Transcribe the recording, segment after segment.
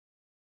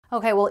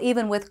Okay, well,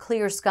 even with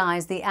clear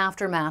skies, the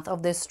aftermath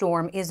of this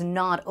storm is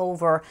not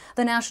over.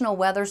 The National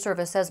Weather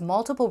Service says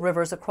multiple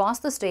rivers across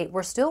the state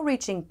were still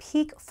reaching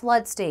peak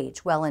flood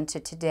stage well into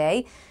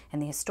today,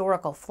 and the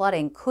historical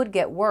flooding could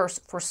get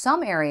worse for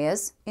some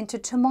areas into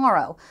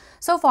tomorrow.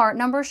 So far,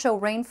 numbers show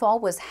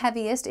rainfall was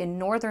heaviest in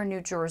northern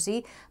New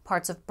Jersey.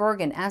 Parts of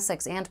Bergen,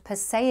 Essex, and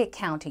Passaic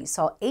counties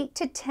saw 8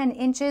 to 10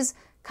 inches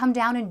come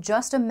down in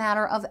just a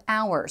matter of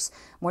hours.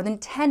 More than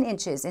 10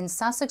 inches in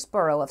Sussex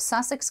Borough of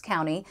Sussex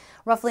County,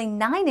 roughly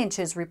 9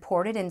 inches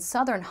reported in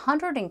southern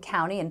Hunterdon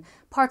County and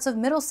parts of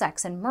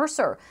Middlesex and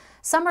Mercer.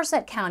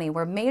 Somerset County,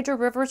 where major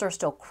rivers are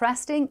still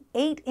cresting,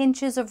 8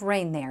 inches of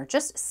rain there,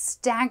 just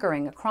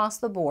staggering across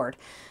the board.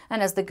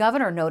 And as the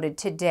governor noted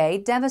today,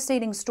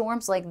 devastating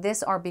storms like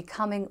this are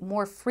becoming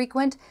more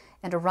frequent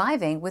and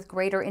arriving with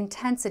greater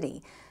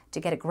intensity. To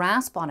get a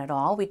grasp on it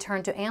all, we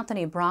turn to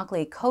Anthony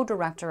Broccoli,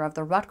 co-director of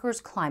the Rutgers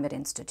Climate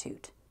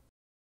Institute.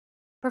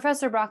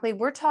 Professor Broccoli,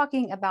 we're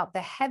talking about the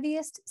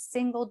heaviest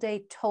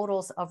single-day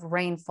totals of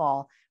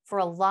rainfall for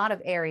a lot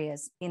of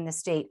areas in the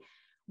state.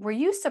 Were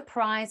you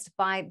surprised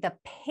by the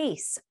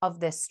pace of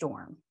this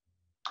storm?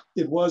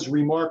 It was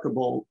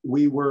remarkable.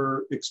 We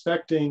were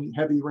expecting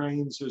heavy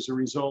rains as a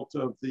result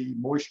of the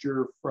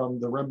moisture from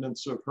the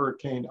remnants of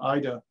Hurricane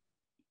Ida.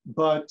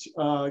 But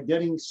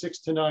getting 6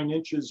 to 9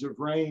 inches of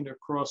rain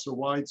across a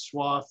wide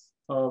swath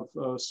of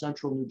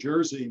central New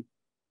Jersey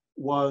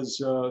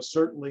was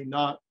certainly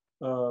not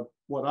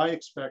what I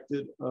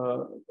expected.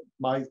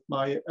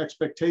 My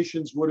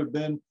expectations would have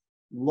been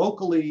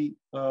locally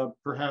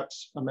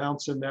perhaps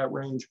amounts in that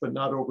range, but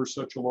not over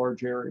such a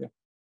large area.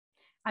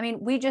 I mean,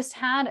 we just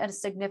had a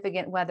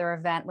significant weather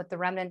event with the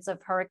remnants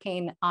of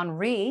Hurricane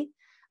Henri.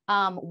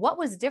 What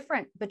was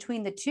different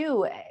between the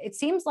two? It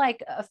seems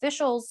like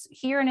officials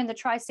here and in the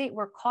tri-state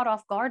were caught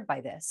off guard by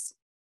this.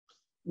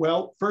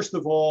 Well, first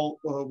of all,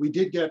 we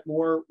did get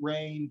more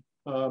rain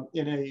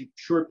in a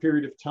short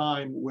period of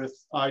time with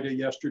Ida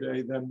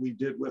yesterday than we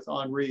did with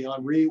Henri.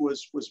 Henri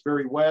was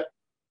very wet,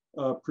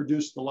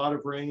 produced a lot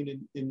of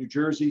rain in New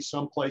Jersey.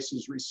 Some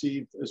places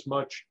received as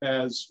much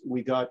as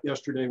we got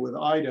yesterday with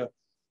Ida.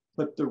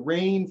 But the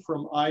rain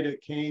from Ida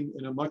came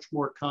in a much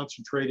more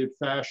concentrated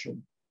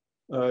fashion.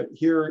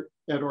 Here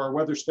at our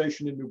weather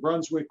station in New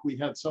Brunswick, we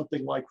had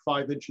something like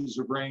 5 inches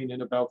of rain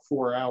in about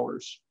 4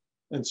 hours.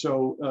 And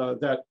so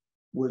that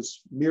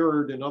was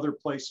mirrored in other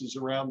places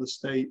around the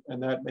state,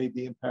 and that made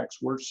the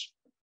impacts worse.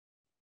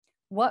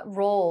 What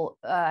role,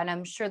 and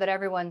I'm sure that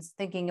everyone's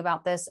thinking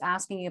about this,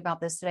 asking you about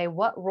this today,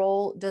 what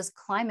role does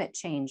climate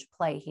change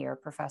play here,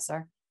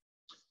 Professor?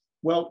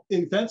 Well,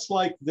 events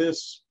like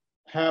this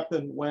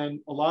happen when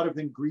a lot of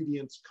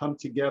ingredients come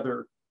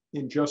together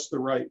in just the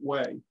right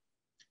way.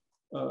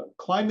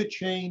 Climate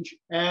change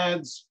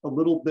adds a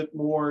little bit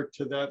more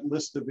to that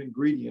list of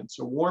ingredients.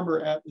 A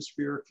warmer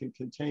atmosphere can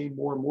contain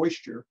more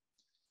moisture.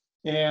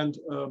 And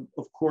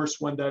of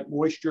course, when that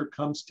moisture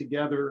comes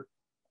together,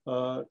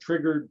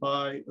 triggered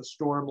by a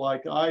storm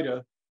like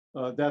Ida,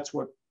 that's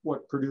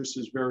what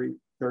produces very,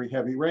 very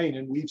heavy rain.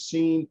 And we've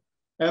seen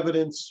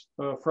evidence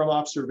from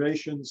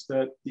observations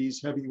that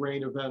these heavy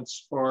rain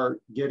events are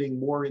getting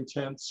more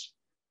intense,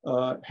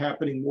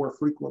 happening more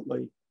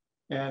frequently.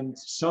 And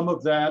some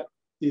of that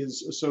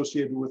is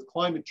associated with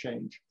climate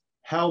change.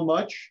 How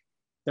much?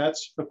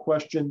 That's a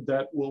question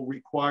that will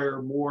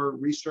require more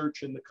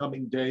research in the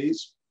coming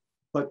days,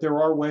 but there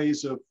are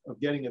ways of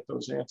getting at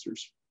those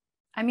answers.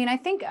 I mean, I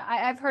think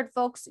I've heard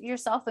folks,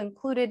 yourself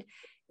included,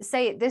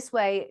 say it this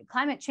way: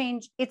 climate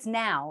change, it's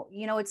now.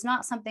 You know, it's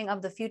not something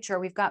of the future.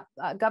 We've got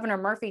Governor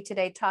Murphy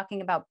today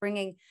talking about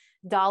bringing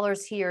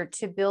dollars here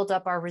to build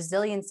up our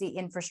resiliency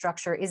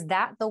infrastructure. Is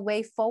that the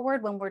way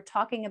forward when we're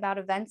talking about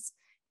events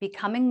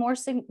becoming more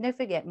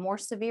significant, more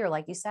severe,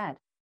 like you said?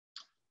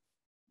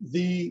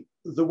 The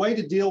way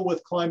to deal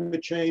with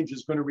climate change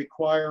is going to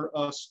require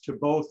us to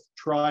both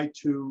try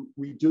to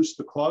reduce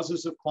the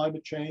causes of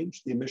climate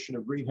change, the emission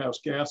of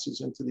greenhouse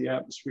gases into the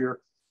atmosphere,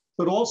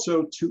 but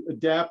also to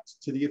adapt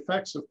to the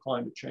effects of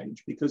climate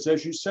change. Because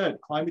as you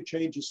said, climate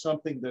change is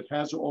something that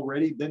has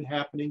already been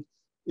happening.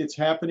 It's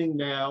happening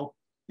now,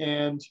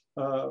 and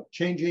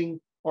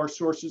changing our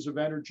sources of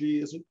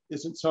energy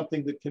isn't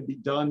something that can be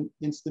done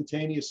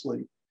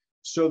instantaneously.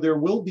 So there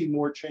will be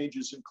more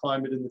changes in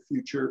climate in the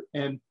future,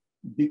 and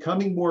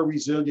becoming more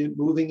resilient,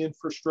 moving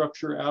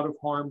infrastructure out of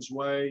harm's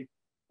way,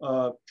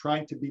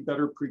 trying to be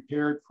better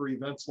prepared for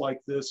events like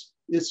this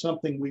is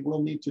something we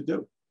will need to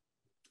do.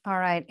 All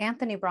right,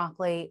 Anthony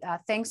Broccoli,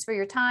 thanks for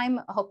your time.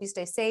 I hope you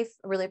stay safe.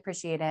 I really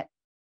appreciate it.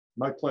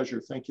 My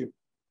pleasure. Thank you.